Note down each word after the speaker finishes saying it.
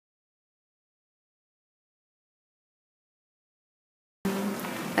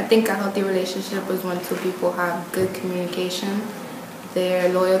think a healthy relationship is when two people have good communication. They're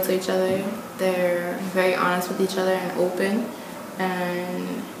loyal to each other. They're very honest with each other and open.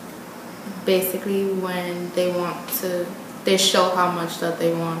 And basically when they show how much that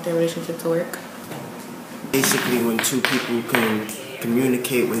they want their relationship to work. Basically when two people can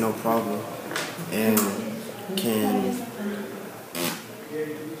communicate with no problem and can,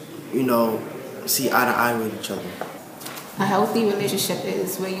 see eye to eye with each other. A healthy relationship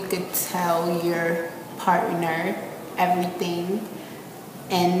is where you could tell your partner everything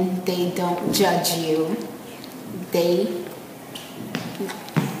and they don't judge you. They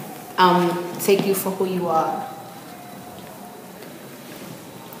take you for who you are.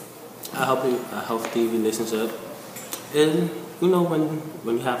 A healthy relationship is,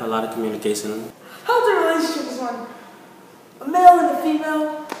 when you have a lot of communication. Healthy relationship is when a male and a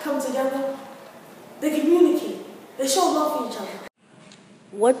female come together, they communicate, they show love for each other.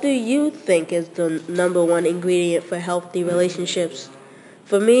 What do you think is the #1 ingredient for healthy relationships?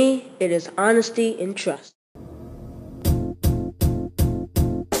 For me, it is honesty and trust.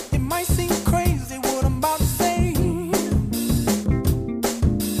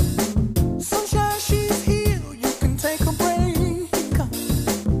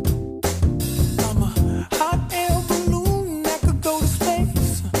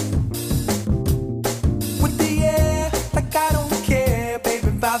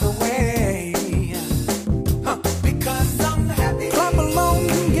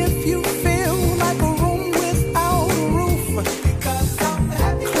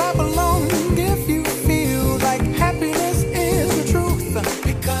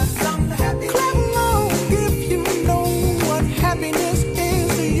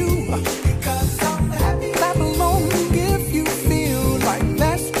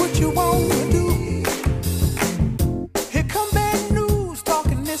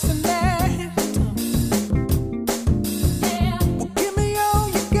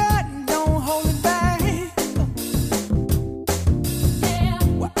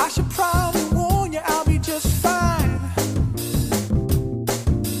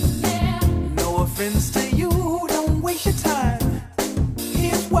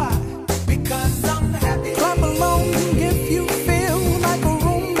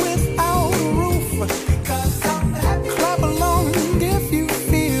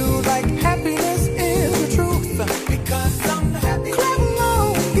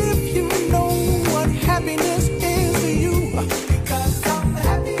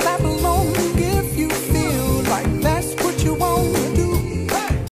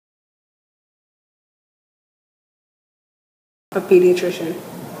 A pediatrician.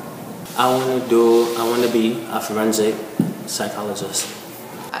 I want to be a forensic psychologist.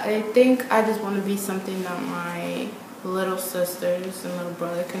 I think I just want to be something that my little sisters and little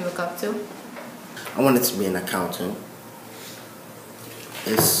brother can look up to. I wanted to be an accountant.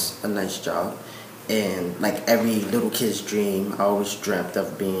 It's a nice job. And like every little kid's dream, I always dreamt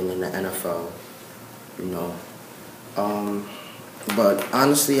of being in the NFL, But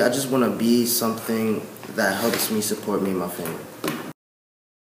honestly, I just want to be something that helps me support me and my family.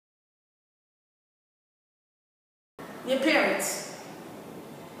 Your parents.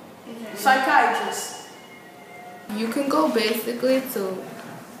 Psychiatrists. You can go basically to,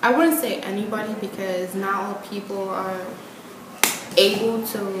 I wouldn't say anybody because not all people are able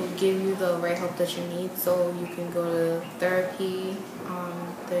to give you the right help that you need. So you can go to therapy,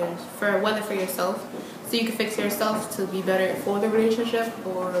 whether for yourself, so you can fix yourself to be better for the relationship,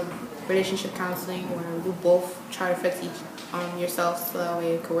 or relationship counseling where you both try to fix yourself so that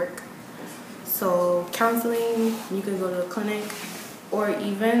way it could work. So counseling, you can go to a clinic, or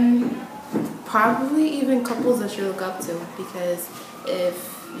probably even couples that you look up to, because if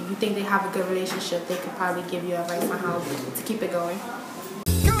you think they have a good relationship, they could probably give you advice on how to keep it going.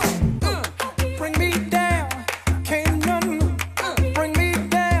 Bring me down, can't none bring me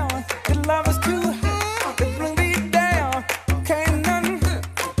down. Your love is too high, bring me down, can't none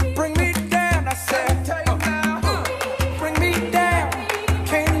bring me down. I said, bring me down,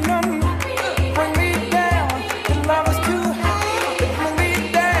 can't none bring me down. Your love is too high, bring me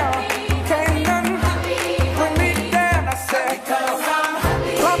down, can't none bring me down. I said,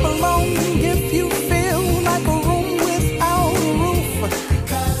 clap along if you feel like a room without a roof.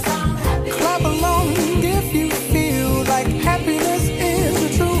 Clap along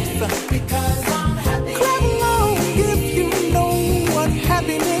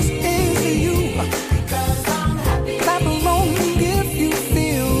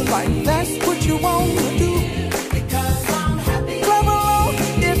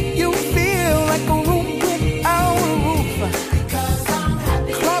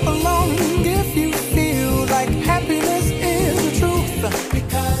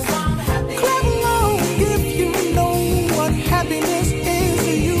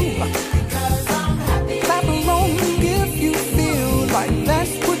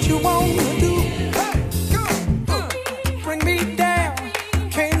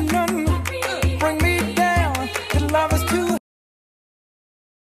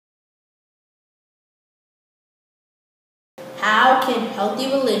How can healthy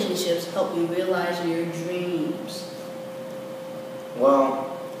relationships help you realize your dreams?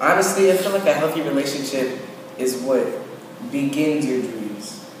 Well, honestly, I feel like a healthy relationship is what begins your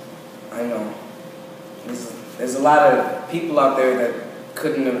dreams. I know. There's a lot of people out there that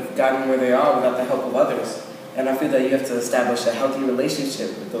couldn't have gotten where they are without the help of others. And I feel that you have to establish a healthy relationship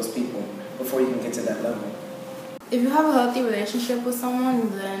with those people before you can get to that level. If you have a healthy relationship with someone,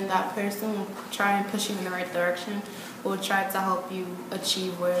 then that person will try and push you in the right direction, will try to help you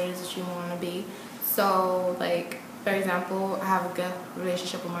achieve where it is that you want to be. So, like, for example, I have a good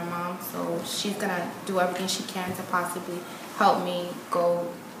relationship with my mom, so she's going to do everything she can to possibly help me go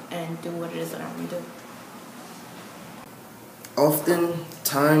and do what it is that I want to do.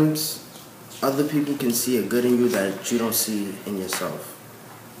 Oftentimes, other people can see a good in you that you don't see in yourself.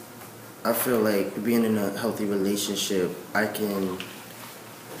 I feel like being in a healthy relationship, I can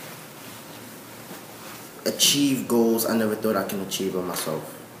achieve goals I never thought I can achieve on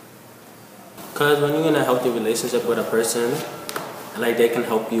myself. Because when you're in a healthy relationship with a person, like they can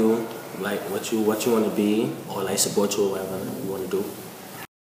help you, like what you want to be, or like support you or whatever you want to do.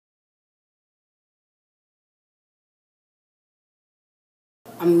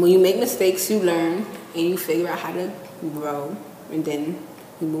 When you make mistakes, you learn and you figure out how to grow, and then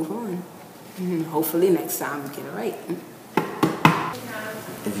you move on. Hopefully next time you get it right.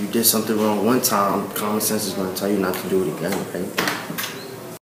 If you did something wrong one time, common sense is going to tell you not to do it again, right?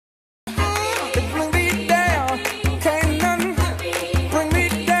 Bring me down, can't nothing bring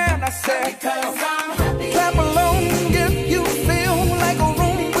me down. I said, clap along if you feel like a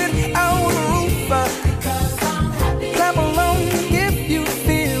room without a roof. Clap along if you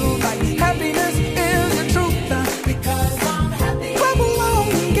feel like happiness is the truth. Clap along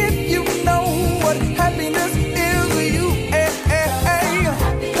if you know what happiness is to you.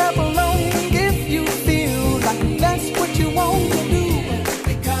 Clap along if you feel like that's what you want to do.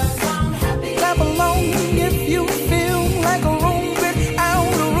 Clap along if you feel like a room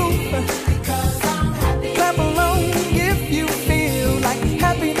without a roof. Clap along if you feel like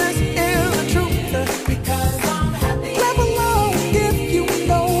happiness is the truth. Clap along if you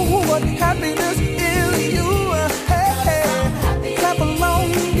know what happiness is to you. Clap along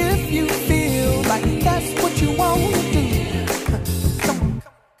if you feel like that's what you want to do. Come on.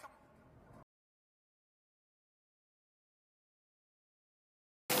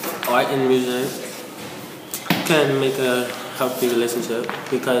 Art and music can make a healthy relationship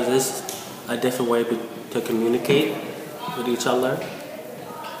because it's a different way to communicate with each other.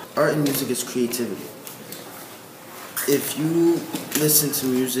 Art and music is creativity. If you listen to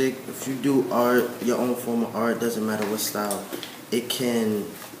music, if you do art, your own form of art, doesn't matter what style, it can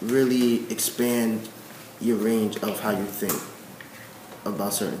really expand your range of how you think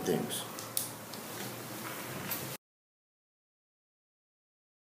about certain things.